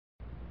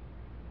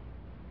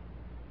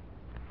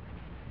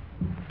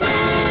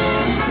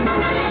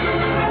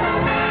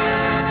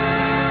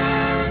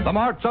The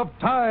March of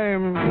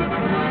Time.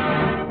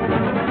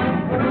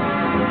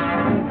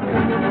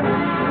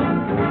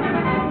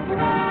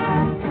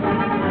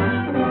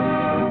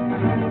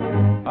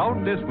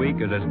 Out this week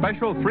is a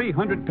special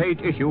 300-page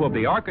issue of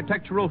the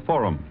Architectural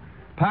Forum,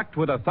 packed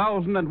with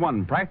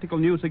 1,001 practical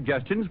new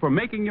suggestions for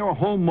making your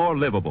home more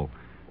livable.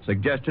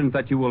 Suggestions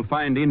that you will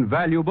find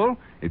invaluable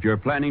if you're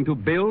planning to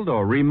build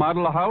or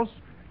remodel a house,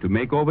 to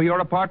make over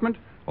your apartment,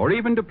 or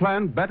even to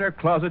plan better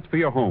closets for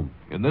your home.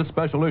 In this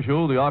special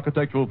issue, the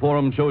Architectural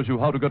Forum shows you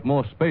how to get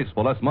more space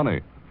for less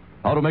money,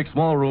 how to make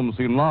small rooms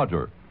seem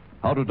larger,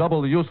 how to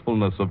double the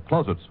usefulness of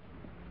closets,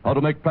 how to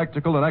make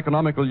practical and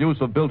economical use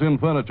of built-in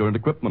furniture and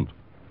equipment,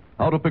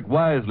 how to pick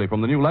wisely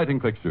from the new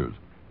lighting fixtures,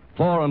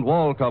 floor and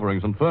wall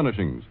coverings and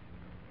furnishings.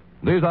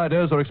 These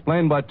ideas are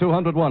explained by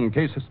 201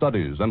 case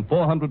studies and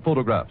 400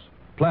 photographs,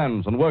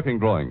 plans, and working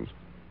drawings.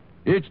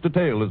 Each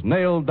detail is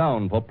nailed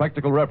down for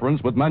practical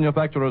reference with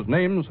manufacturers'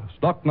 names,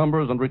 stock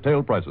numbers, and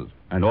retail prices.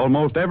 And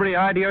almost every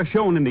idea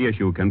shown in the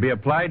issue can be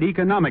applied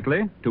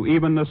economically to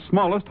even the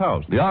smallest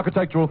house. The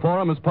Architectural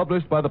Forum is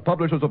published by the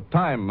publishers of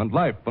Time and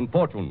Life and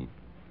Fortune.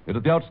 It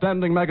is the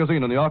outstanding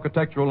magazine in the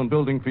architectural and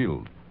building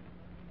field.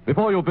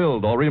 Before you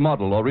build or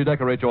remodel or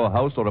redecorate your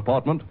house or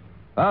apartment,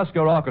 ask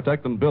your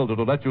architect and builder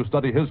to let you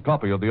study his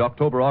copy of the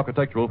October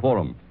Architectural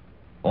Forum.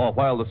 Or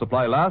while the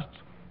supply lasts,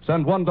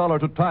 send $1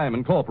 to Time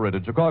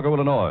Incorporated, Chicago,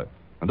 Illinois,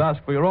 and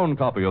ask for your own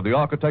copy of the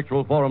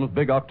Architectural Forum's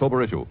big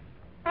October issue.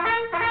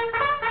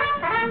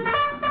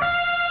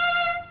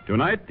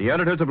 Tonight, the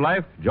editors of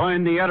Life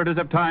join the editors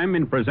of Time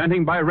in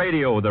presenting by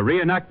radio the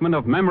reenactment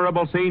of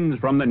memorable scenes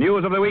from the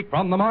news of the week.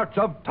 From the March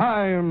of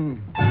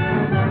Time.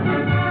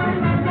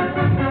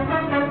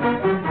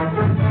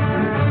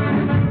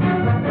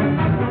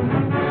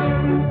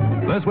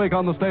 This week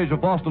on the stage of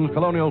Boston's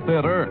Colonial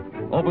Theater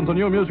opens a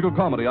new musical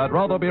comedy, I'd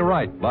Rather Be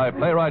Right, by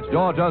playwrights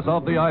George S.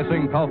 of the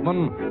Icing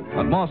Kaufman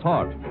and Moss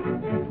Hart.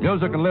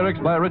 Music and lyrics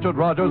by Richard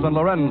Rogers and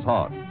Lorenz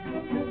Hart.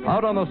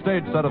 Out on the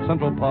stage set of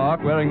Central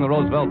Park, wearing the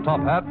Roosevelt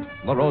top hat,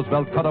 the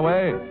Roosevelt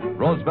cutaway,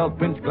 Roosevelt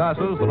pinch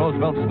glasses, the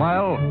Roosevelt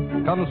smile,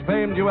 comes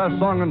famed U.S.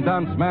 song and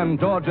dance man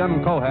George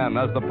M. Cohan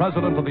as the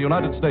President of the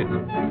United States.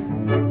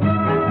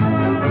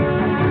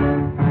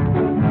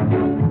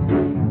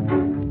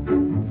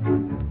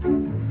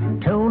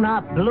 Tune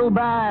up,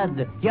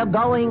 Bluebird, you're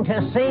going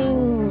to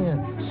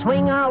sing.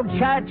 Swing out,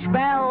 church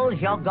bells,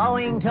 you're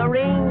going to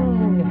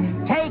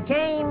ring. Take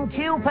aim,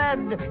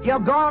 Cupid, you're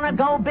gonna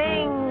go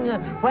bing.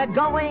 We're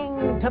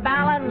going to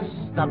balance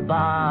the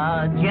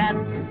budget.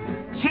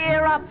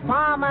 Cheer up,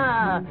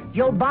 farmer,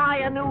 you'll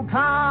buy a new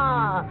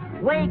car.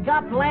 Wake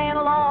up,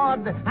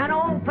 landlord, and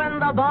open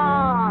the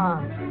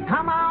bar.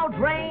 Come out,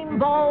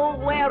 rainbow,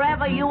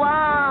 wherever you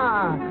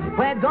are.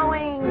 We're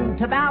going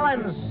to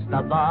balance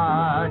the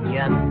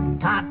budget.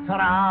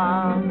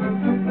 Ta-ta-ra.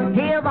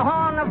 Hear the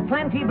horn of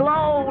plenty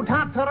blow.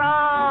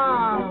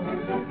 Ta-ta-ra.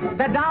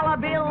 The dollar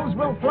bills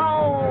will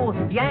flow.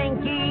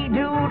 Yankee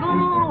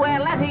Doodle, we're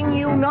letting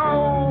you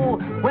know.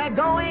 We're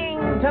going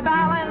to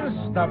balance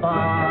the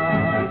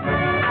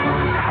budget.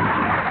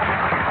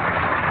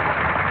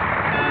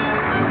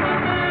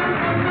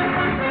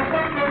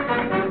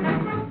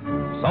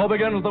 So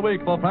begins the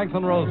week for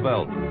Franklin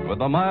Roosevelt, with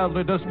the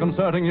mildly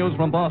disconcerting news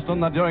from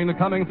Boston that during the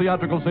coming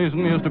theatrical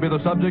season he is to be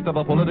the subject of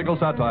a political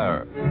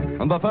satire,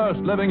 and the first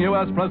living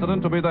U.S.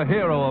 president to be the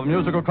hero of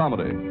musical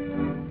comedy.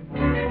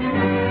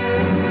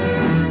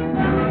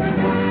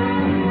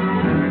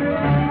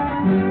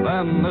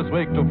 Then, this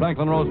week, to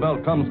Franklin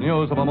Roosevelt comes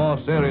news of a more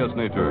serious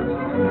nature.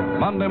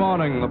 Monday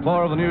morning, the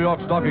floor of the New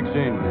York Stock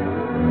Exchange.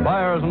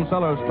 Buyers and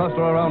sellers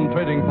cluster around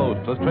trading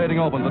posts as trading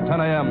opens at 10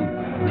 a.m.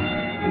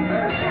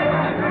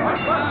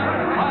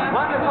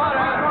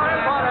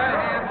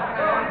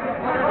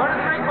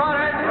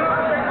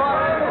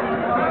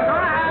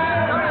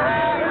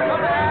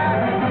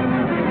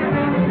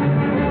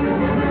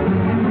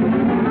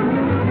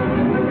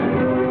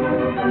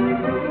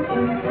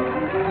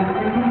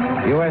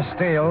 U.S.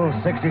 Steel,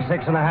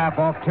 66.5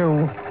 off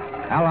 2.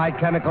 Allied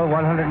Chemical,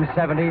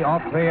 170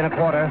 off 3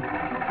 1/4.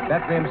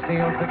 Bethlehem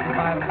Steel,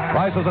 55.5.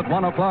 Prices at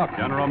 1 o'clock.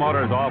 General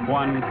Motors off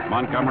 1,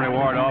 Montgomery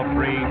Ward off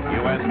 3,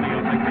 U.S. Steel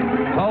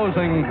 62.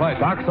 Closing price.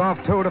 Stocks off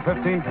 2 to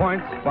 15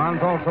 points.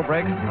 Bonds also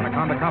break.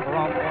 Anaconda Copper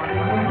off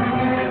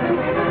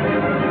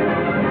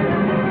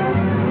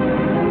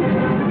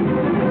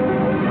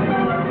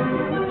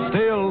 1.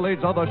 Steel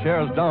leads other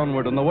shares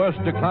downward in the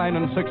worst decline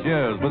in 6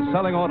 years, with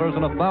selling orders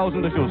in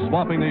 1,000 issues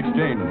swamping the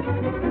exchange.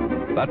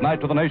 That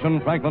night to the nation,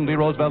 Franklin D.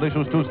 Roosevelt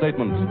issues 2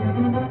 statements.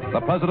 The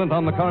president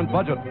on the current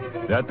budget.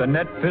 That the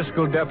net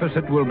fiscal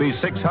deficit will be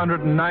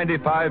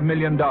 $695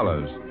 million,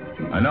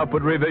 an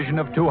upward revision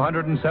of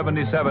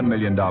 $277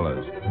 million,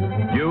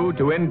 due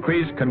to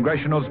increased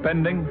congressional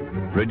spending,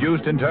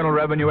 reduced internal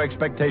revenue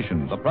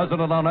expectations. The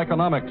president on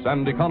economics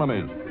and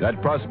economies. That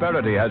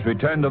prosperity has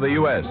returned to the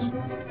U.S.,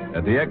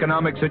 that the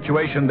economic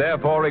situation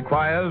therefore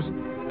requires,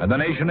 and the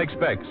nation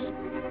expects,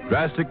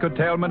 drastic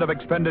curtailment of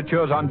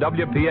expenditures on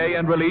WPA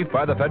and relief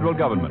by the federal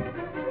government.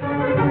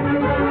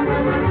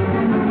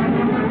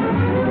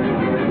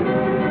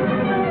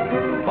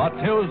 But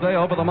Tuesday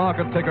over the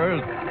market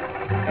tickers,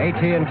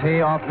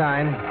 AT&T off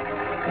 9.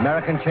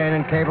 American Chain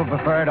and Cable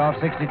Preferred off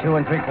 62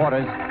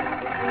 3/4.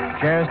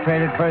 Shares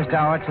traded first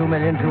hour,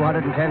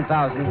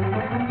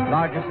 2,210,000.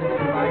 Largest since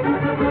July.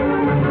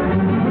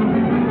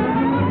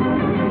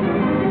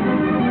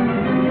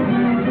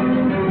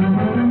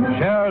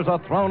 shares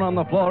are thrown on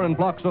the floor in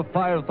blocks of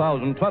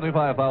 5,000,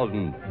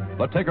 25,000.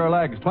 The ticker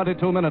lags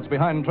 22 minutes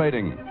behind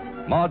trading.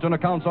 Margin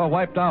accounts are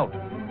wiped out.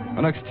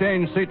 An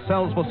exchange seat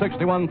sells for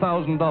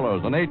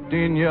 $61,000, an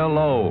 18-year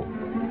low.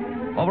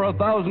 Over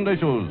 1,000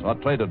 issues are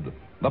traded,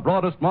 the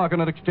broadest market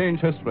in exchange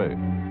history.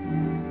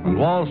 And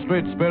Wall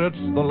Street spirits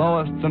the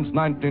lowest since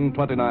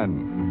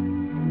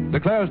 1929.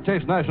 Declares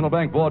Chase National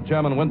Bank Board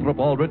Chairman Winthrop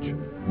Aldrich.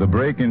 The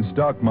break in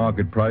stock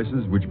market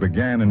prices, which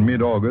began in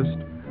mid-August,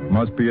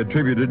 must be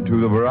attributed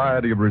to the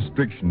variety of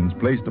restrictions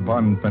placed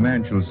upon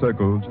financial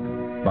circles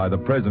by the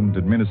present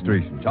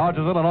administration.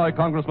 Charges Illinois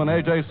Congressman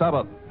A.J.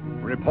 Sabbath.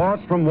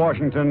 Reports from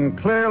Washington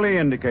clearly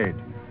indicate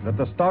that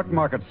the stock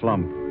market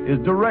slump is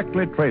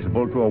directly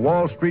traceable to a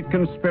Wall Street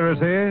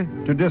conspiracy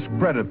to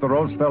discredit the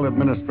Roosevelt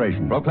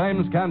administration.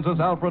 Proclaims Kansas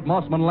Alfred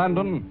Mossman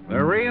Landon.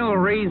 The real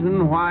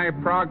reason why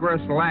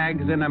progress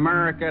lags in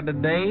America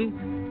today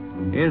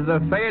is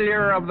the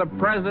failure of the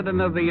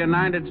President of the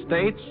United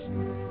States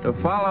to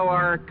follow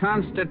our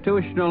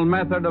constitutional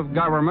method of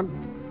government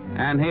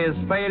and his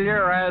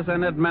failure as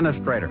an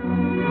administrator.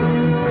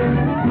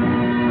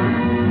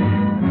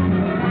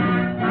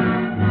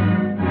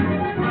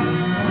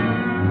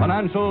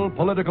 Financial,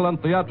 political,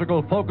 and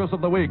theatrical focus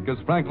of the week is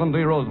Franklin D.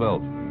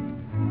 Roosevelt.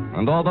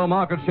 And although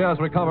market shares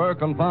recover,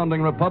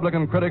 confounding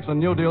Republican critics and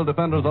New Deal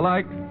defenders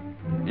alike,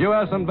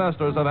 U.S.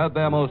 investors have had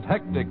their most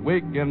hectic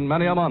week in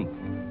many a month.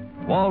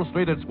 Wall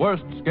Street its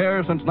worst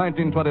scare since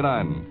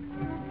 1929.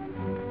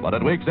 But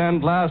at week's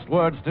end, last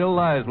word still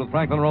lies with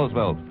Franklin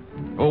Roosevelt,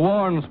 who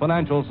warns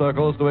financial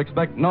circles to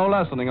expect no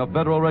lessening of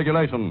federal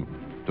regulation,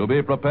 to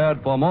be prepared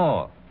for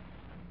more.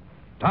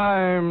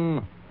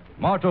 Time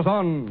marches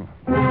on.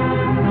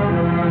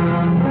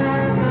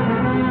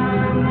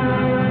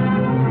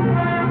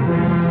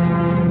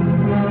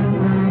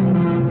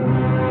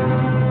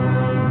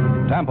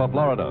 Tampa,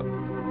 Florida.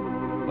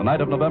 The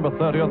night of November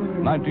 30th,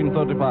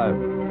 1935.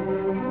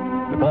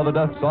 Before the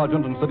desk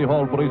sergeant and City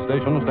Hall police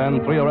station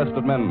stand three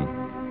arrested men.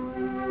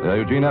 They are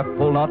Eugene F.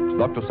 Pulnott,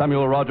 Dr.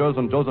 Samuel Rogers,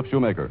 and Joseph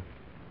Shoemaker.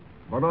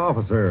 But,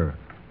 officer,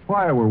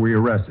 why were we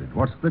arrested?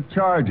 What's the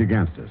charge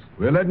against us?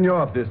 We're letting you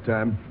off this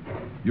time.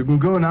 You can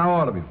go now,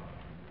 all of you.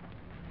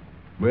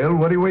 Well,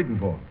 what are you waiting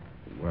for?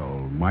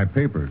 Well, my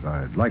papers.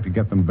 I'd like to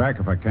get them back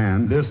if I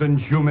can. Listen,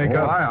 Shoemaker.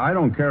 Oh, I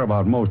don't care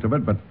about most of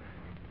it, but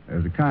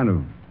there's a kind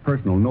of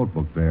personal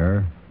notebook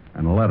there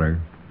and a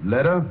letter.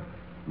 Letter?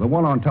 The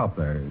one on top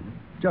there.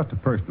 Just a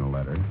personal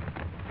letter.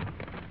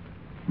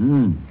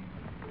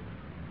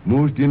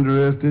 Most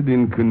interested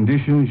in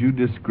conditions you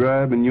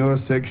describe in your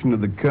section of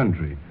the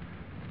country.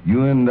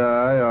 You and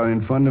I are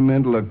in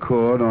fundamental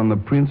accord on the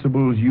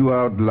principles you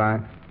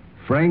outline.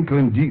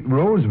 Franklin D.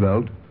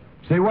 Roosevelt?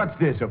 Say, what's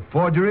this, a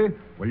forgery?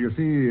 Well, you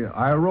see,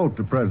 I wrote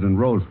to President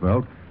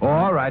Roosevelt. Oh,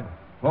 all right.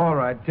 All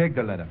right, take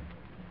the letter.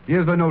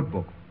 Here's the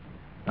notebook.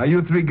 Now,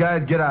 you three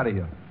guys, get out of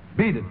here.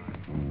 Beat it.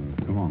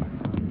 Come on.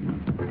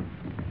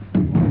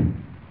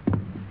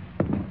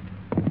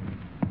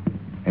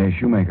 Hey,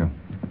 Shoemaker.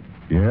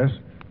 Yes?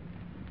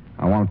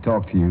 I want to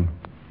talk to you.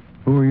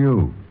 Who are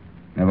you?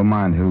 Never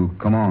mind who.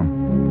 Come on.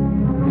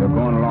 You're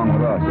going along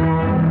with us.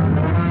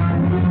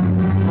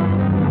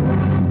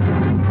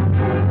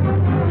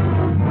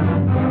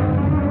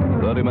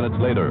 30 minutes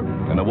later,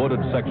 in a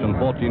wooded section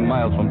 14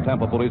 miles from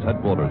Tampa Police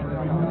Headquarters.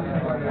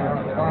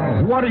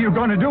 What are you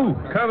going to do?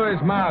 Cover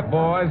his mouth,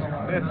 boys.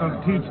 This'll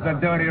teach the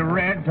dirty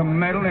red to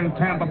meddle in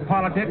Tampa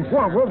politics.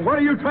 What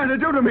are you trying to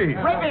do to me?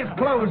 Rip his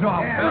clothes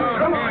off.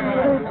 Come on.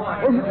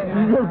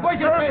 Push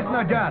your face in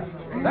the dust.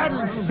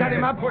 That'll shut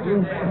him up.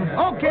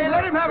 Okay,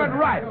 let him have it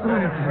right.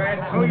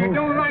 So you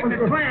don't like the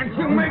trance,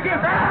 you make it.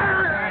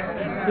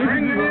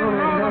 Bringing in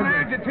all the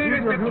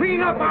agitators to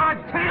clean up our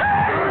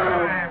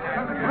town.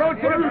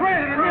 Wrote to the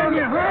president, didn't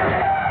you?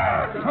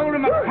 Told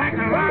him a pack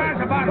of lies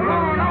about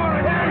law and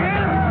order down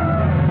here.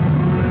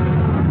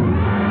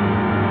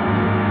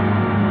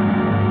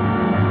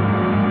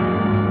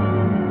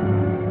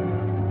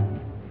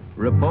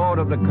 Report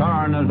of the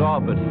coroner's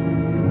office.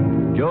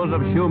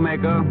 Joseph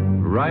Shoemaker,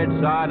 right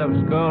side of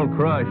skull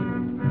crushed.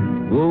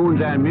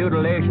 Wounds and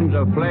mutilations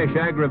of flesh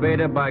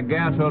aggravated by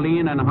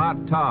gasoline and hot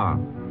tar.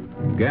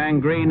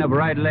 Gangrene of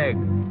right leg.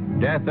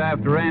 Death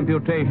after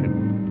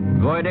amputation.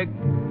 Verdict,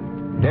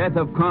 death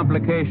of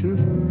complications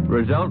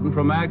resulting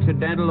from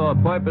accidental or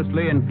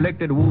purposely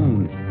inflicted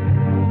wounds.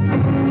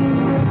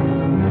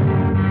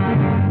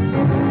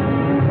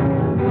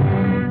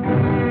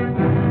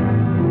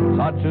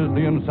 Such is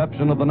the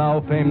inception of the now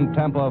famed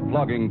Tampa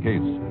flogging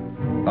case.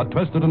 A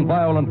twisted and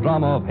violent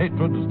drama of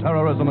hatreds,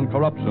 terrorism, and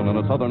corruption in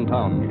a southern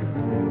town.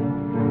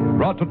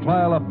 Brought to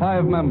trial are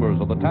 5 members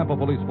of the Tampa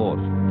police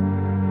force.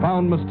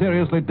 Found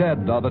mysteriously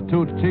dead are the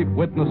two chief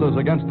witnesses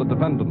against the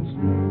defendants.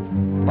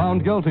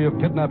 Found guilty of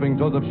kidnapping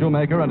Joseph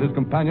Shoemaker and his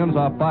companions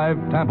are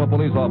 5 Tampa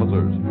police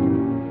officers.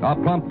 Are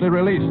promptly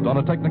released on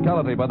a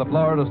technicality by the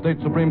Florida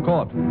State Supreme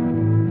Court.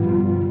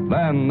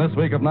 Then, this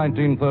week of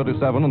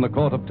 1937, in the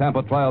court of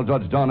Tampa trial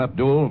Judge John F.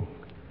 Dewell,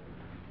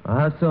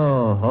 I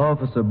saw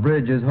Officer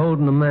Bridges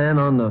holding a man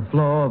on the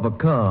floor of a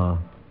car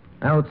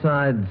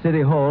outside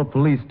City Hall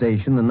Police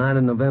Station the night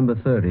of November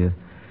 30th.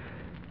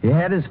 He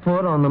had his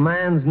foot on the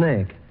man's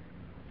neck.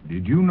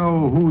 Did you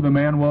know who the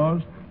man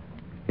was?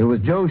 It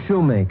was Joe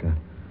Shoemaker.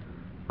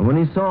 And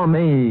when he saw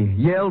me,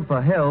 he yelled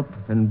for help,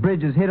 and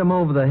Bridges hit him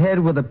over the head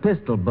with a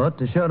pistol butt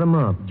to shut him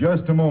up.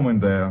 Just a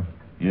moment there.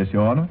 Yes,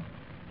 Your Honor.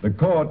 The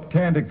court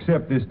can't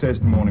accept this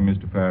testimony,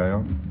 Mr.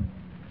 Farrell.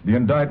 The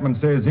indictment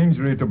says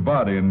injury to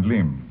body and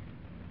limb.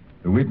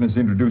 The witness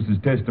introduces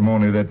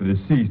testimony that the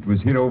deceased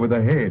was hit over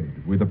the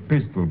head with a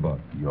pistol butt.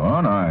 Your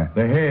Honor,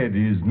 The head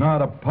is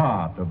not a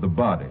part of the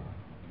body.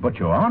 But,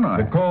 Your Honor...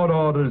 The court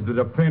orders the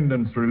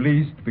defendants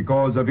released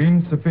because of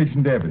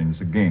insufficient evidence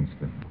against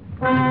them.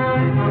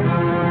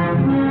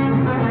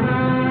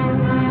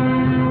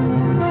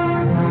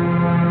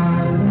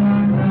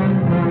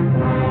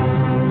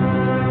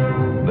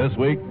 This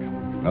week,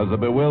 as a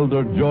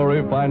bewildered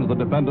jury finds the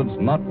defendants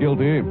not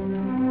guilty,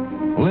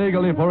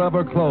 legally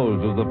forever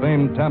closed is the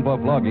famed Tampa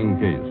flogging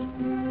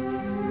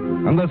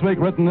case. And this week,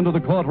 written into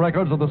the court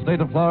records of the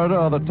state of Florida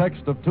are the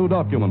text of 2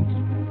 documents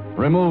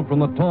removed from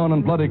the torn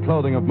and bloody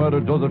clothing of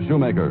murdered Joseph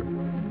Shoemaker.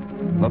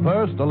 The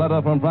first, a letter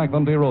from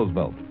Franklin D.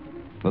 Roosevelt.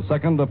 The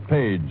second, a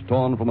page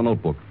torn from a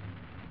notebook.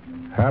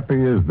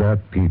 Happy is that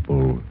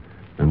people,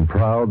 and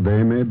proud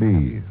they may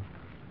be,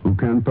 who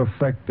can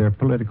perfect their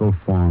political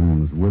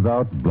forms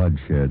without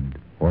bloodshed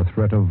or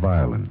threat of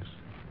violence.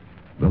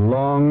 The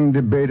long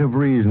debate of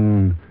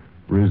reason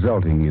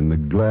resulting in the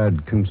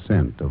glad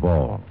consent of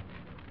all.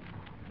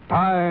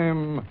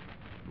 Time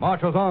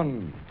marches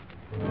on.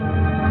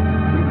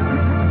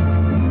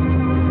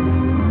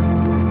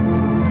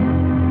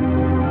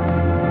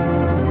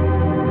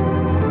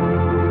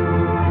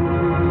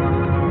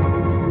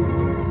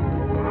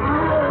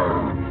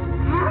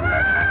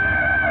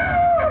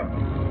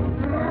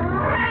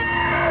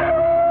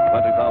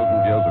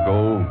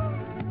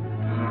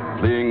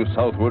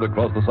 Southward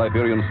across the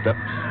Siberian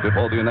steppes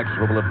before the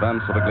inexorable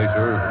advance of a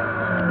glacier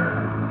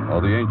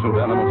are the ancient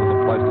animals of the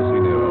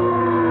Pleistocene era.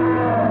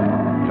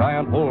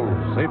 Giant wolves,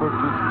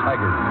 saber-toothed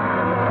tigers,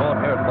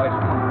 short-haired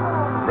bison,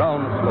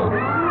 brown sloth,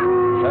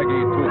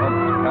 shaggy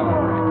two-humped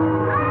camels,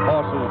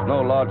 horses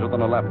no larger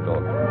than a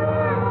lapdog.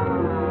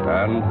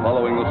 And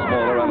following the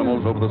smaller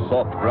animals over the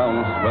soft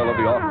ground swell of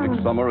the Arctic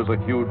summer is a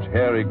huge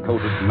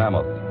hairy-coated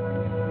mammoth.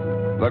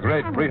 The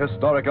great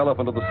prehistoric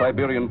elephant of the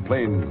Siberian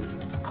plains,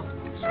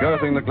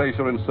 skirting the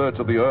glacier in search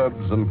of the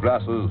herbs and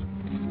grasses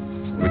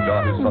which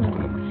are his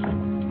sustenance.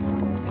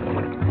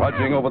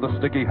 Trudging over the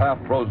sticky,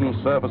 half-frozen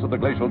surface of the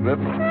glacial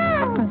drift,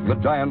 the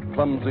giant,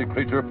 clumsy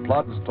creature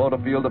plods toward a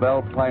field of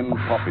alpine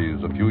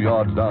poppies a few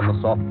yards down the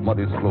soft,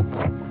 muddy slope.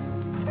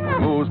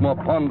 Moves more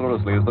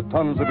ponderously as the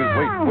tons of his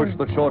weight push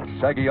the short,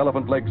 shaggy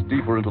elephant legs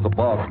deeper into the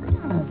bog.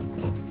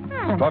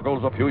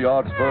 Struggles a few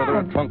yards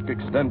further, trunk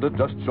extended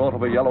just short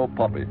of a yellow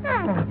poppy.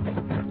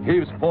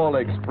 Heaves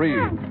forelegs free,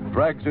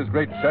 drags his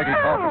great shaggy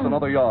carcass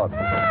another yard.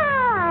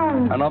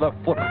 Another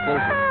foot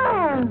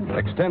closer.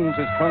 Extends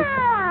his trunk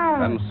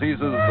and seizes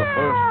the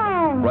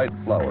first bright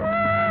flower.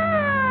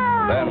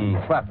 Then,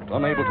 trapped,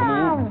 unable to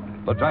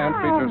move, the giant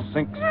creature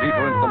sinks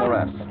deeper into the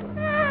morass.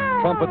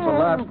 Trumpets a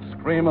last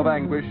scream of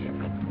anguish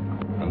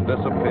and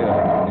disappears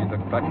beneath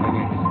a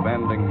crackling,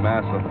 expanding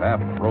mass of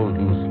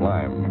half-frozen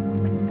slime.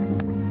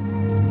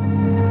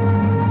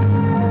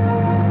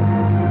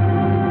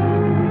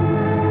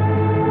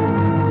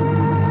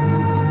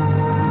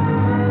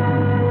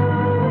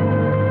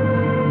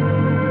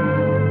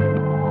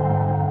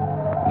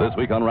 This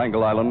week on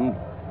Wrangel Island,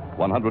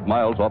 100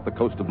 miles off the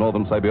coast of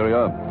northern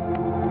Siberia,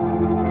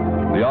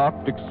 the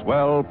Arctic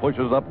swell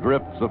pushes up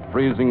drifts of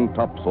freezing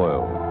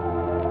topsoil,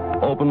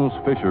 opens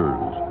fissures,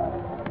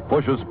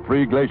 pushes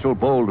pre-glacial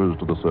boulders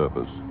to the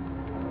surface.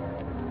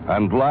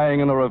 And lying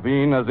in a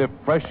ravine as if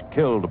fresh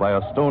killed by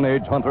a Stone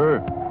Age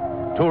hunter,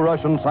 2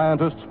 Russian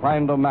scientists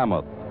find a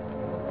mammoth,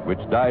 which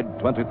died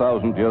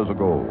 20,000 years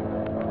ago.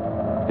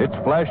 Its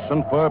flesh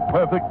and fur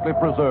perfectly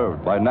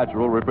preserved by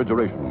natural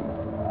refrigeration.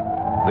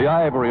 The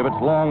ivory of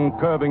its long,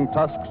 curving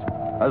tusks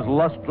as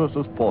lustrous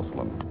as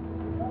porcelain.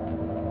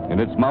 In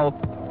its mouth,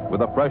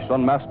 with a fresh,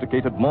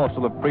 unmasticated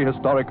morsel of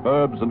prehistoric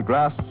herbs and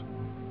grass,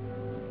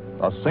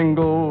 a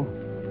single,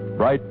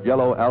 bright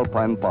yellow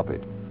alpine poppy.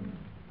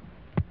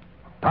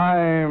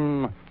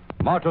 Time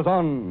marches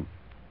on.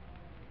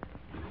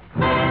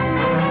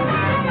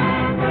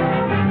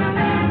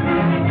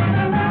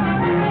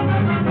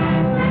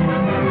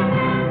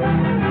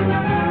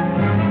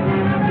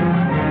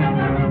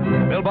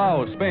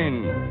 Bilbao,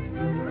 Spain.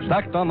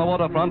 Stacked on the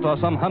waterfront are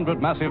some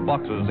 100 massive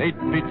boxes, 8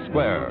 feet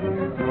square.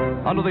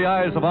 Under the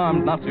eyes of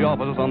armed Nazi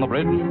officers on the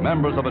bridge,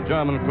 members of a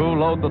German crew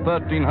load the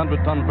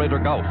 1,300-ton freighter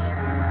Gauss.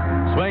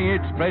 swing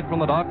each straight from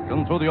the dock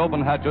and through the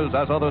open hatches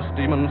as other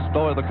steammen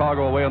stow the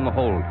cargo away in the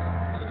hold.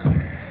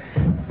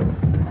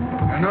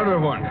 Another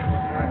one.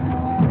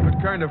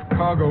 What kind of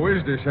cargo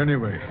is this,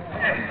 anyway?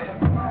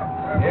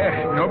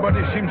 Yeah,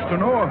 nobody seems to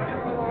know,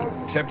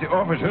 except the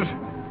officers.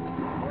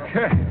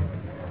 Yeah.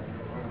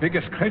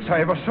 Biggest crates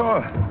I ever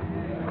saw.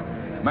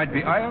 Might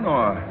be iron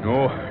ore.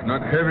 No,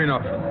 not heavy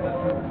enough.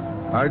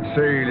 I'd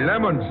say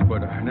lemons,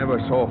 but I never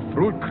saw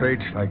fruit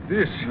crates like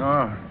this.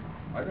 No.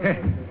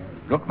 Hey,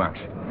 look, Max.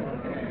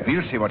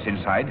 We'll see what's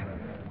inside.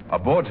 Our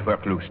boards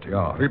work loosed.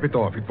 Yeah, rip it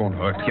off. It won't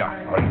hurt. Yeah.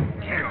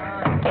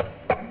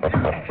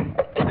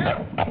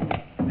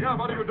 Yeah,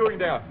 what are you doing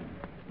there?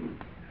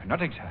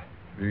 Nothing, sir.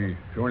 We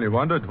only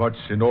wondered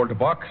what's in all the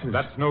boxes.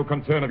 That's no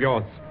concern of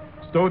yours.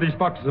 Stow these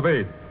boxes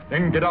away.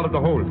 Then get out of the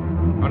hold.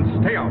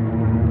 And stay out.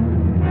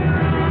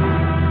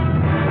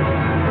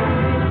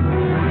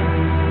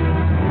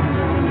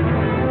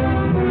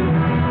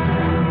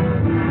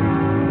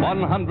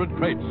 100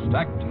 crates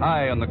stacked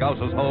high in the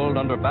Gausser's hold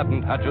under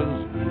battened hatches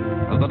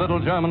as the little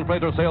German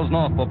freighter sails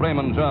north for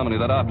Bremen, Germany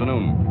that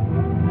afternoon.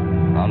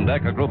 On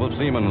deck, a group of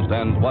seamen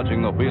stands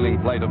watching the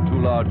wheeling flight of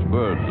two large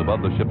birds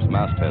above the ship's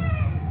masthead.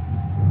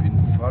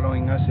 Been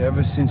following us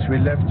ever since we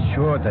left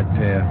shore, that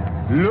pair.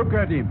 Look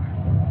at him.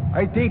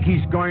 I think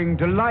he's going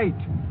to light.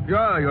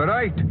 Yeah, you're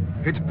right.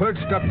 It's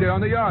perched up there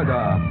on the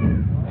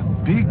yardarm. A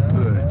big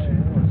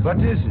bird. What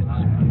is it?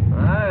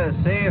 I'll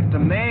see if the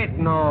mate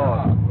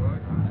knows.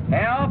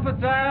 Hey,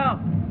 officer!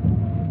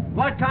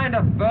 What kind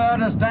of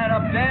bird is that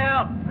up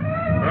there?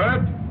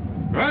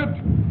 Bird!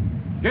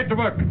 Get to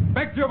work.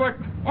 Back to your work.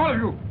 All of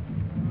you.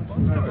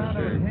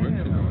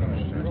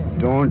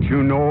 Don't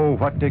you know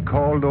what they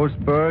call those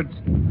birds?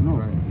 No.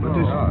 What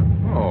is it?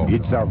 Oh.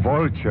 It's a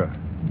vulture.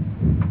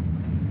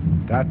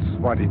 That's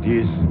what it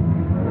is.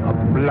 A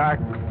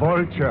black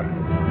vulture.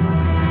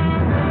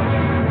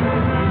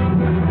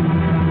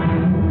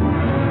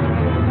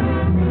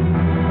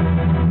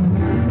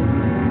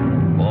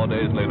 4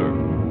 days later,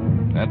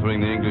 entering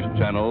the English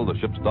Channel, the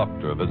ship's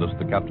doctor visits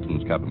the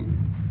captain's cabin.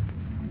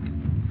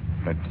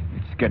 But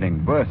it's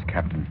getting worse,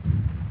 Captain.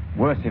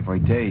 Worse every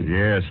day.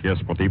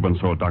 Yes, but even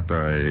so,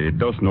 Doctor, it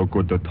does no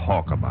good to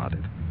talk about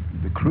it.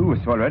 The crew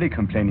is already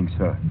complaining,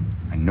 sir.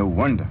 And no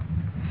wonder.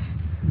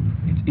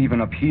 It's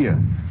even up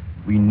here.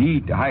 We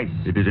need the ice.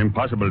 It is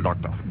impossible,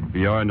 Doctor.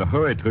 We are in a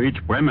hurry to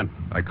reach Bremen.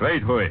 A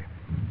great hurry.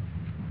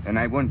 Then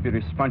I won't be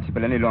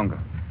responsible any longer,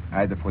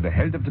 either for the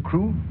health of the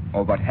crew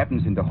or what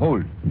happens in the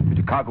hold to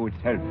the cargo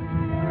itself.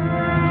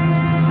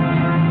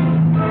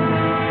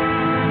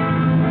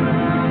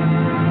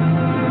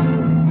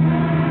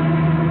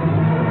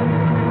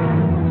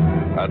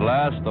 At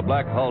last, the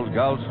black-hulled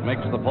Gauss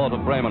makes the port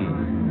of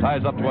Bremen,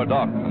 ties up to her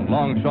dock, and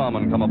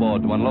longshoremen come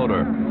aboard to unload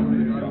her.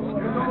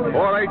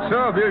 All right,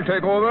 sir. We'll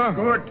take over.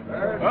 Good.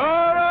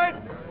 All right.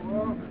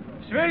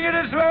 Swing it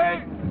this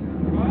way.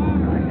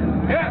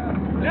 Yeah,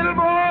 little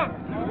more.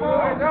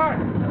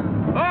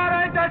 All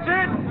right, that's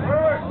it.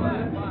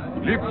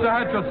 Lift the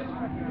hatches.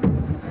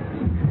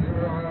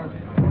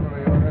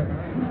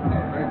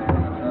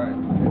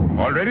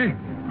 All ready?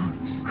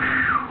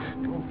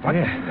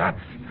 What's that?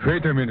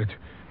 Wait a minute.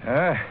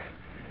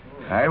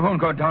 I won't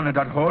go down in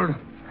that hole.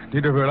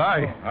 Neither will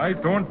I. I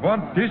don't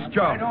want this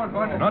job. Not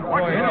for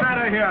What's the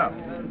matter here?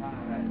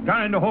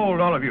 Down in the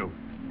hold, all of you.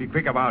 Be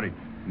quick about it.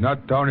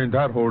 Not down in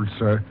that hole,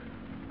 sir.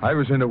 I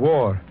was in the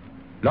war.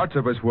 Lots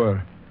of us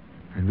were.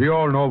 And we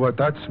all know what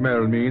that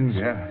smell means.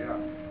 Yeah.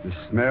 The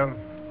smell?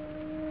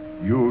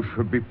 You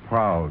should be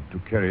proud to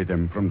carry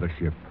them from the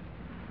ship.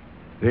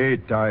 They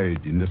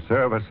died in the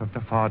service of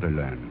the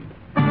fatherland.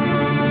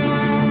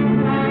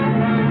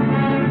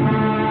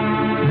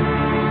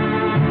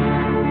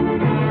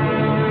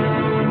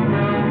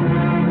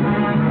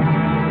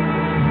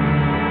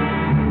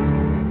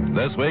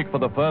 This week, for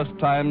the first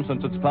time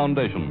since its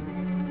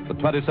foundation, the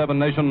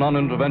 27-nation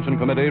Non-Intervention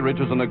Committee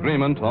reaches an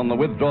agreement on the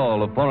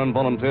withdrawal of foreign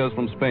volunteers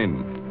from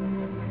Spain.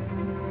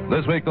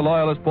 This week, the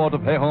loyalist port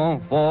of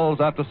Hampton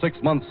falls after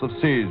 6 months of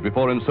siege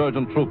before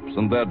insurgent troops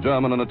and their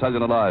German and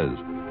Italian allies.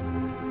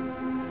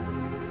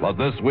 But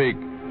this week,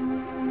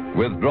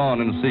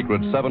 withdrawn in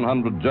secret,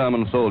 700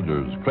 German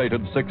soldiers,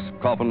 crated 6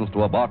 coffins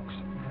to a box,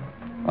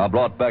 are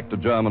brought back to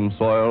German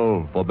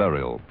soil for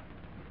burial.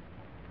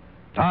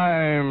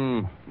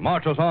 Time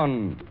marches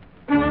on.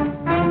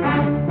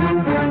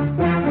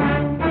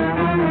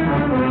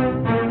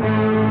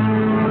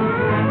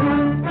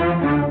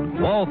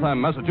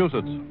 Waltham,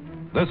 Massachusetts.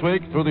 This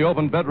week, through the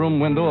open bedroom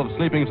window of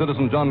sleeping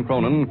citizen John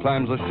Cronin,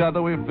 climbs a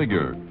shadowy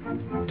figure.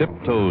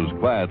 Tiptoes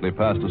quietly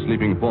past a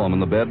sleeping form in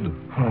the bed,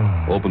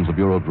 opens a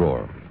bureau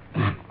drawer.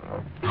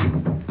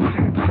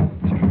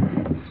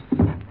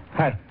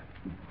 Hey.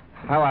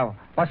 Hello.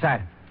 What's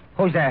that?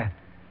 Who's there?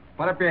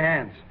 Put up your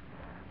hands.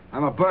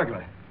 I'm a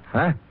burglar.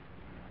 Huh?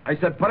 I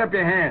said put up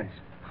your hands.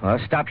 Well,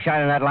 stop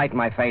shining that light in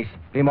my face.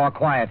 Be more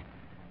quiet.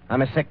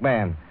 I'm a sick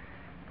man.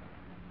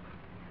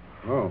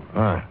 Oh.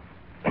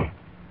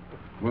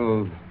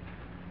 Well,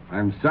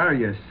 I'm sorry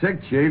you're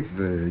sick, Chief.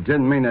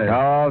 Didn't mean to...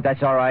 Oh,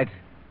 that's all right.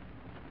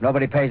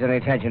 Nobody pays any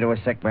attention to a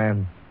sick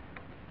man.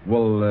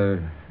 Well,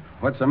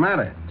 what's the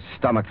matter?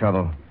 Stomach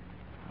trouble.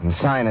 And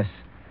sinus.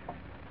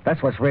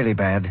 That's what's really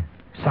bad.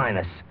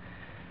 Sinus.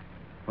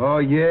 Oh,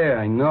 yeah,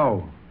 I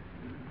know.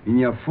 In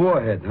your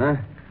forehead, huh?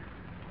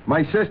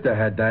 My sister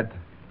had that.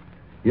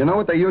 You know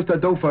what they used to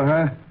do for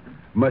her?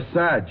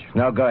 Massage.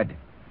 No good.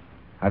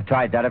 I've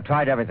tried that. I've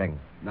tried everything.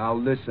 Now,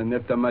 listen,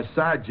 if the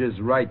massage is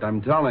right,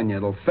 I'm telling you,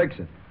 it'll fix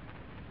it.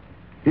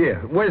 Here,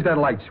 where's that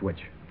light switch?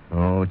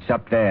 Oh, it's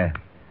up there.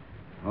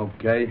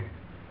 Okay.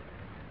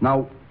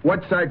 Now,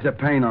 what side's the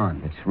pain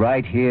on? It's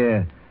right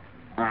here.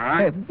 All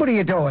right. Hey, what are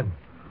you doing?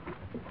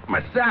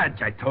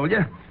 Massage, I told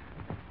you.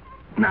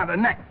 Now the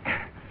neck.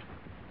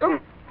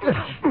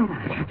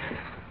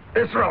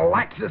 This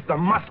relaxes the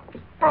muscles.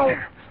 Oh.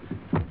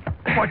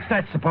 What's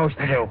that supposed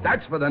to do?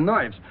 That's for the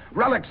nerves.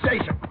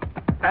 Relaxation.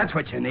 That's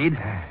what you need.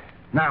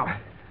 Now,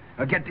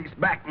 I'll get these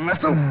back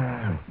muscles.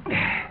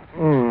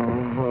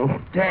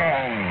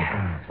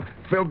 There.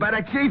 Feel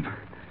better, Chief?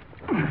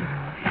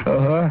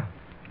 Uh-huh.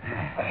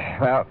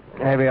 Well,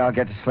 maybe I'll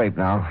get to sleep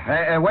now.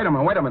 Hey, wait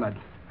a minute.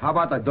 How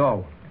about the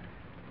dough?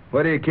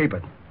 Where do you keep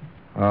it?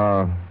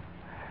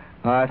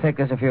 I think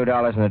there's a few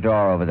dollars in the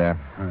drawer over there.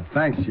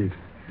 Thanks, Chief.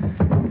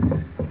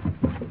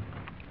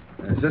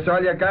 Is this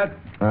all you got?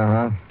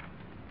 Uh-huh.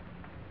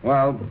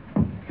 Well,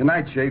 good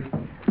night, Chief.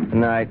 Good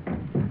night.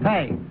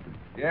 Hey,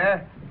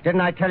 Yeah?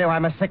 didn't I tell you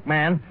I'm a sick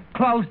man?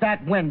 Close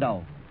that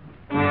window.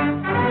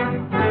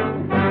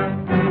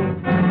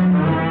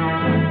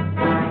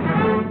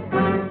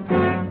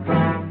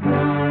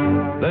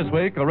 This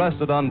week,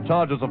 arrested on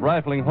charges of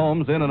rifling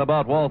homes in and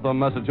about Waltham,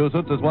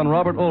 Massachusetts, is one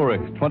Robert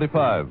Ulrich,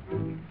 25.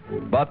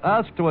 But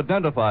asked to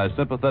identify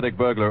sympathetic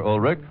burglar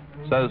Ulrich,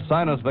 says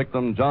sinus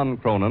victim John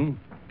Cronin.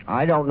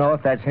 I don't know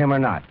if that's him or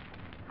not.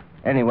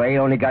 Anyway, he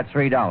only got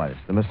 $3.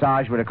 The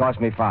massage would have cost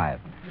me $5.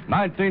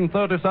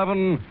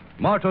 1937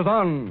 marches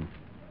on.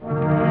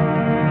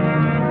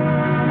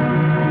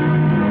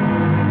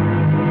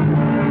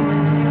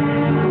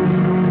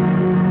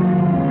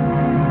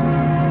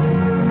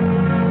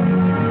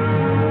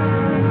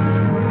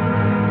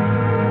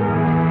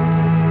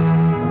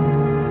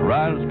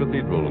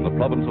 Cathedral in the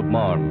province of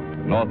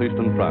Marne,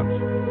 northeastern France.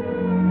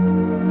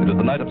 It is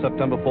the night of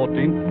September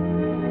 14th,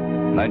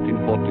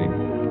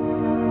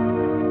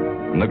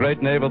 1914. In the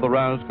great nave of the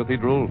Reims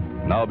Cathedral,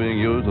 now being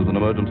used as an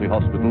emergency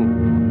hospital,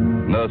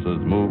 nurses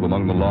move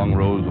among the long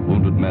rows of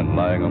wounded men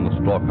lying on the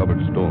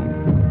straw-covered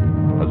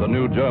stone as a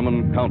new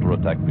German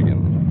counterattack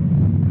begins.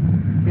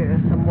 Here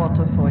is some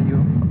water for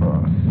you.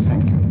 Oh,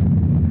 thank you.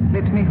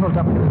 Let me hold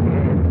up your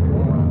head.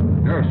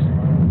 Nurse.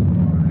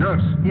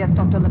 Yes,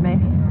 Dr.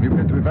 LeMay? We've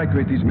got to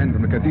evacuate these men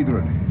from the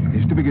cathedral.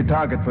 He's too big a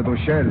target for those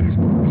shells.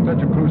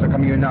 Stretcher crews are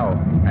coming in now.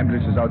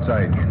 Ambulance is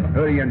outside.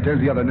 Hurry and tell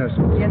the other nurses.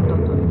 Yes,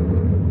 Doctor.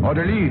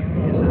 Orderly,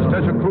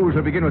 stretcher crews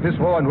will begin with this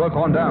floor and work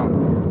on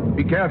down.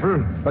 Be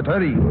careful, but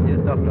hurry. Yes,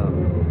 Doctor.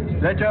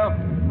 Stretcher.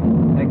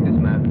 Take this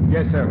man.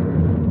 Yes, sir.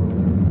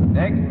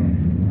 Next.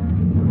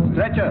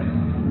 Stretcher.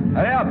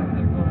 Hurry up.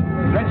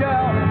 Stretcher.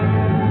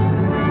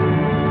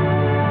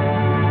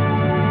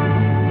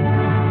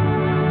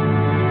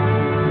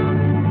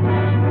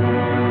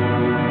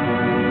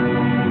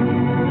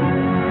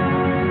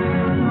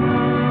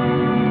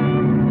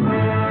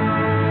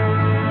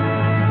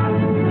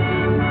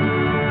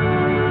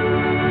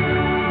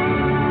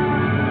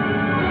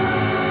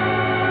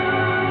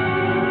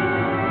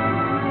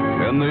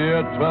 In the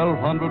year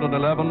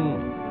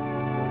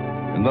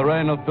 1211, in the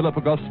reign of Philip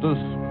Augustus,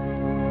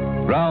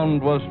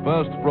 ground was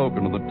first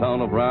broken in the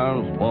town of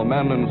Reims for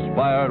men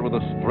inspired with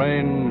a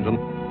strange and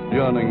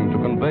yearning to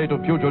convey to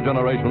future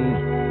generations,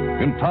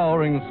 in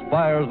towering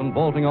spires and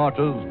vaulting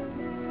arches,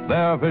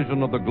 their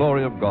vision of the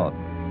glory of God.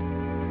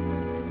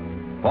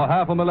 For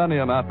half a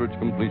millennium after its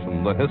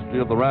completion, the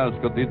history of the Reims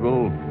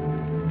Cathedral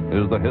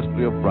is the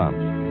history of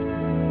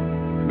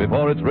France.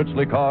 Before its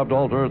richly carved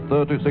altar,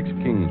 36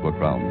 kings were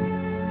crowned.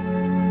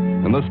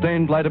 In the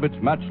stained light of its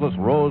matchless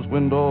rose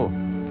window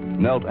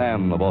knelt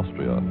Anne of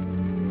Austria,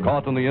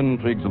 caught in the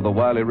intrigues of the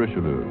wily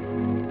Richelieu.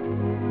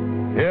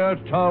 Here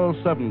Charles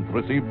VII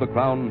received the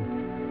crown.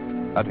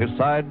 At his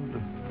side,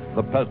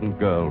 the peasant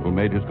girl who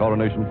made his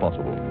coronation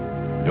possible,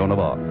 Joan of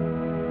Arc.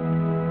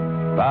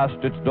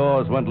 Past its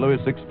doors went Louis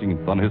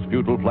XVI on his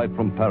futile flight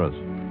from Paris.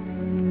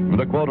 And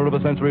a quarter of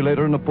a century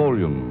later,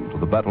 Napoleon to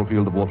the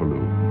battlefield of Waterloo.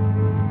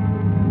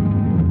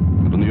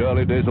 And in the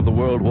early days of the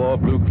World War,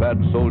 blue-clad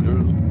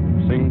soldiers,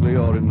 singly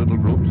or in little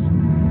groups,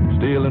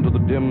 steal into the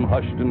dim,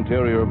 hushed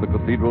interior of the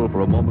cathedral for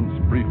a moment's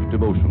brief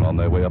devotion on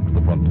their way up to the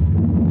front.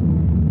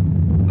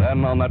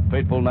 Then, on that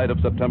fateful night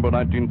of September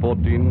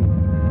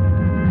 1914,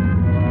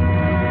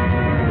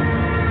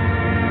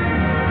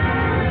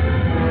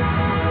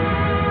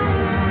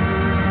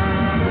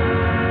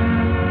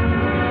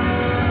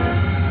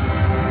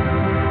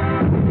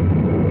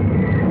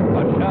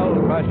 a shell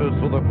crashes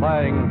through the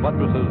flying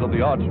buttresses of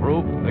the arched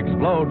roof,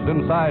 explodes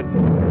inside.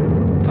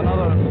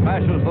 Another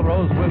smashes the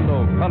rose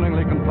window,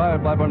 cunningly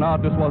contrived by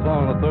Bernard de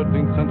Soissons in the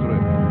 13th century.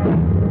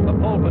 The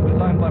pulpit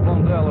designed by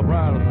Blondel of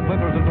Reims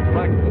splinters into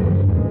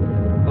fragments.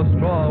 The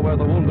straw where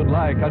the wounded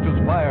lie catches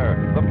fire.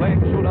 The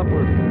flames shoot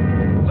upward.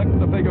 Lick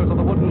the figures of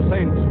the wooden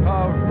saints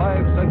carved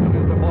 5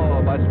 centuries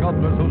before by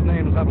sculptors whose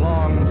names have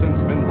long since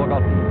been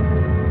forgotten.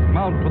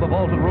 Mount to the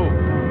vaulted roof,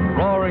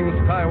 roaring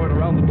skyward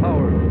around the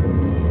towers.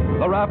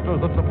 The rafters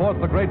that support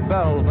the great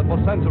bells that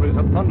for centuries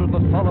have thundered the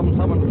solemn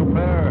summons to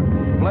prayer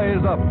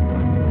blaze up,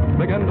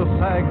 begin to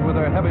sag with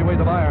their heavy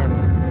weight of iron,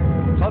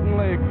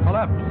 suddenly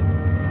collapse.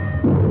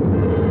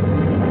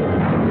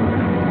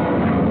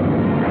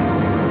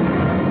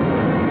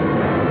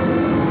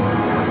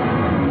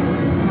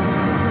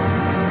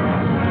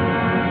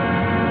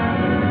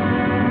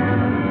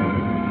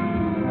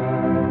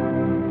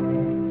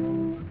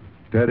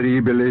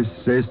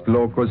 Terribilis est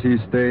locus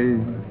iste,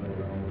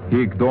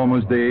 hic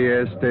domus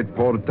Dei est et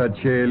porta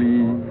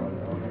celi,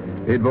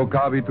 et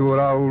vocabitur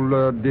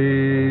aula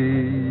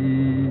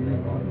Dei.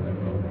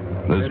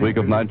 This week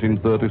of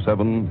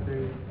 1937,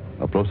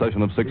 a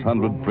procession of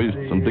 600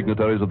 priests and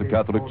dignitaries of the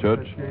Catholic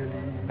Church,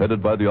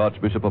 headed by the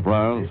Archbishop of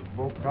Reims,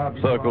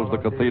 circles the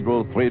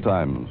cathedral 3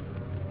 times,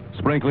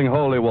 sprinkling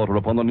holy water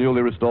upon the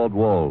newly restored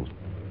walls,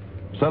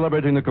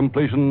 celebrating the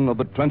completion of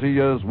the 20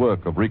 years'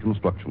 work of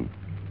reconstruction.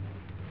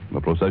 The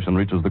procession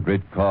reaches the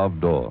great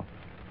carved door.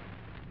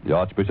 The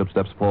Archbishop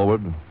steps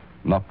forward,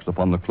 knocks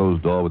upon the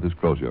closed door with his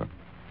crozier.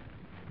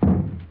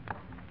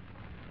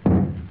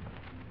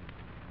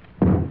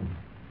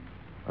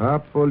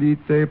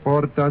 Apolite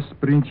portas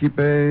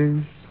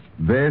principes,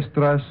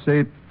 vestras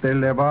et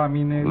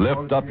elevamine.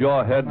 Lift up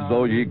your heads,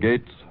 O ye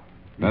gates,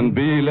 and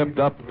be lift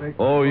up,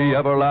 O ye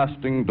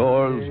everlasting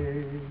doors,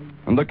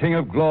 and the King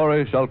of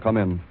glory shall come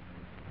in.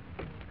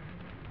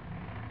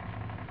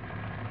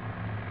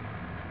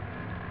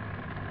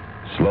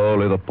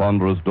 Slowly the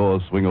ponderous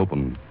doors swing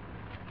open,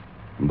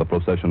 and the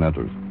procession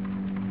enters.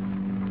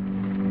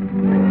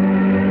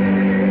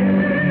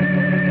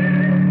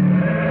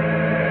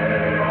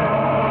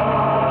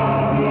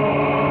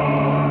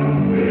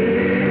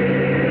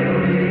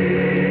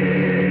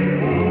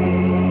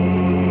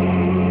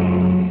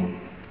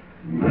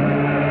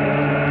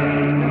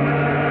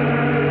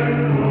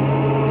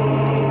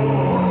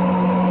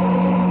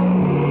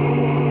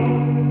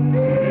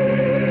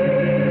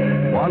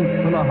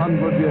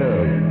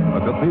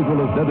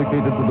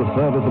 Dedicated to the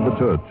service of the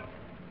church.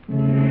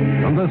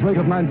 And this week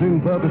of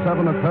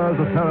 1937 occurs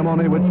a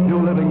ceremony which few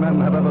living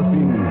men have ever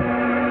seen.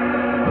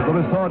 As the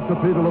restored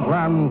Cathedral of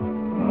Reims,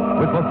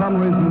 which for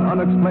some reason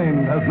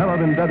unexplained has never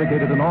been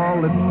dedicated in all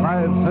its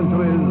 5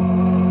 centuries,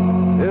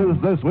 is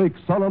this week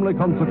solemnly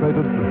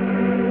consecrated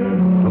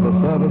to the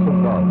service of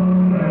God.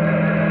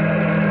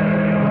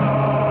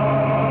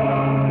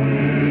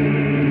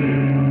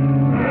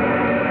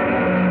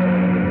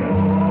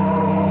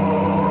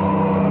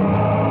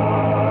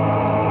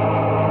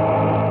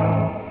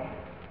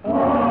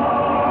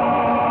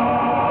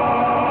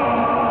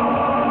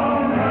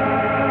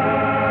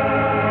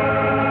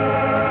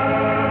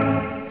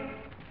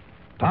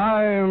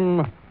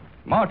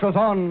 Marches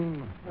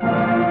on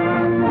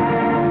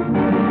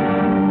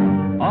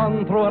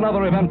through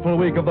another eventful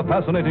week of the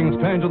fascinating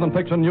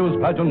stranger-than-fiction news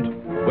pageant,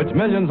 which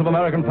millions of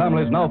American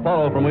families now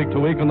follow from week to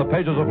week in the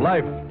pages of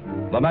Life,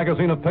 the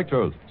magazine of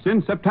pictures.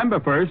 Since September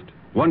 1st,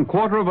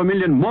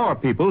 250,000 more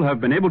people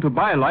have been able to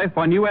buy Life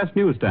on U.S.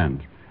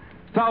 newsstands.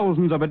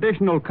 Thousands of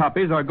additional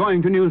copies are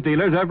going to news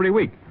dealers every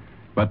week,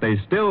 but they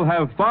still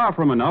have far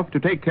from enough to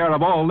take care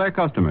of all their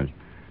customers.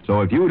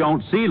 So if you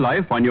don't see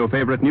Life on your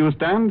favorite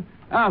newsstand,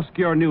 ask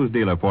your news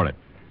dealer for it.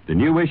 The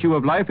new issue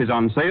of Life is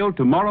on sale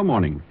tomorrow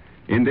morning.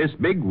 In this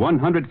big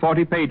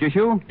 140-page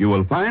issue, you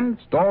will find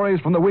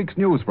stories from the week's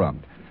news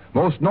front.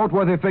 Most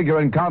noteworthy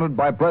figure encountered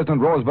by President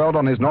Roosevelt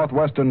on his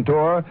Northwestern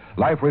tour,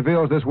 Life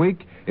reveals this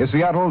week, is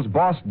Seattle's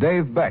boss,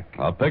 Dave Beck.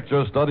 A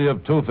picture study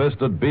of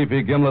two-fisted,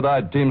 beefy,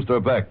 gimlet-eyed Teamster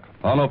Beck,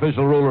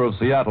 unofficial ruler of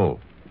Seattle,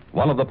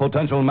 one of the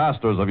potential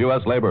masters of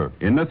U.S. labor.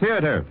 In the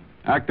theater,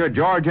 actor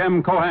George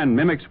M. Cohan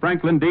mimics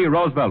Franklin D.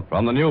 Roosevelt.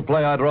 From the new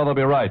play, I'd Rather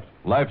Be Right,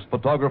 Life's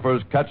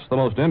photographers catch the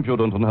most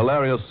impudent and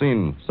hilarious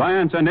scenes.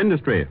 Science and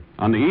industry.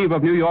 On the eve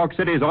of New York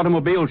City's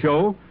automobile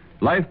show,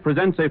 Life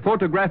presents a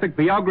photographic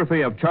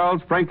biography of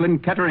Charles Franklin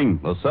Kettering,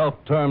 the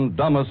self-termed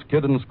dumbest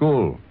kid in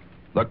school.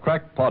 The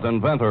crackpot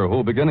inventor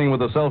who, beginning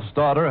with the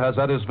self-starter, has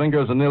had his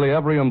fingers in nearly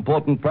every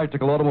important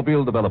practical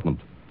automobile development.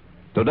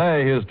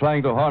 Today, he is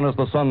trying to harness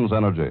the sun's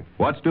energy.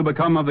 What's to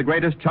become of the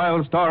greatest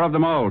child star of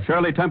them all,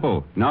 Shirley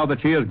Temple, now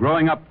that she is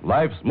growing up?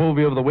 Life's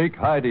movie of the week,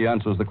 Heidi,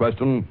 answers the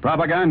question.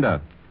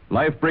 Propaganda.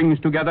 Life brings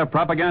together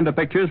propaganda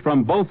pictures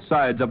from both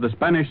sides of the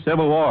Spanish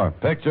Civil War.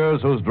 Pictures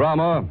whose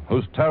drama,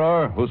 whose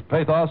terror, whose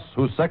pathos,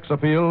 whose sex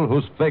appeal,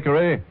 whose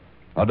fakery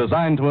are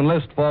designed to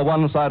enlist for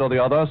one side or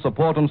the other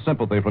support and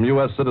sympathy from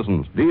U.S.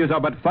 citizens. These are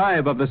but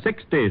 5 of the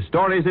 60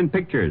 stories in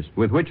pictures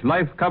with which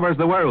Life covers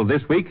the world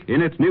this week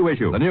in its new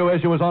issue. The new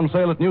issue is on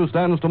sale at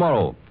newsstands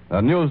tomorrow,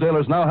 and news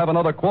dealers now have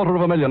another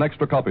 250,000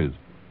 extra copies.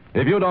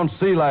 If you don't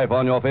see Life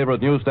on your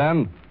favorite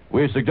newsstand,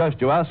 we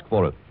suggest you ask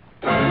for it.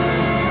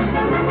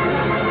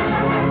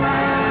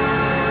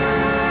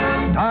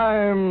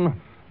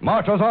 Time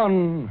marches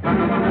on.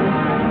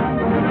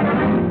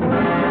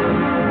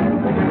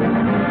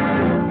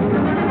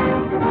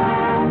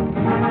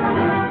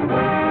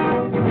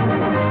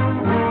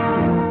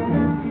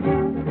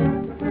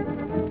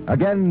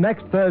 Again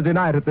next Thursday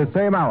night at the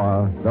same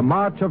hour, The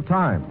March of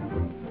Time.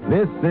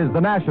 This is the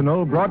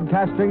National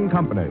Broadcasting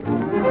Company.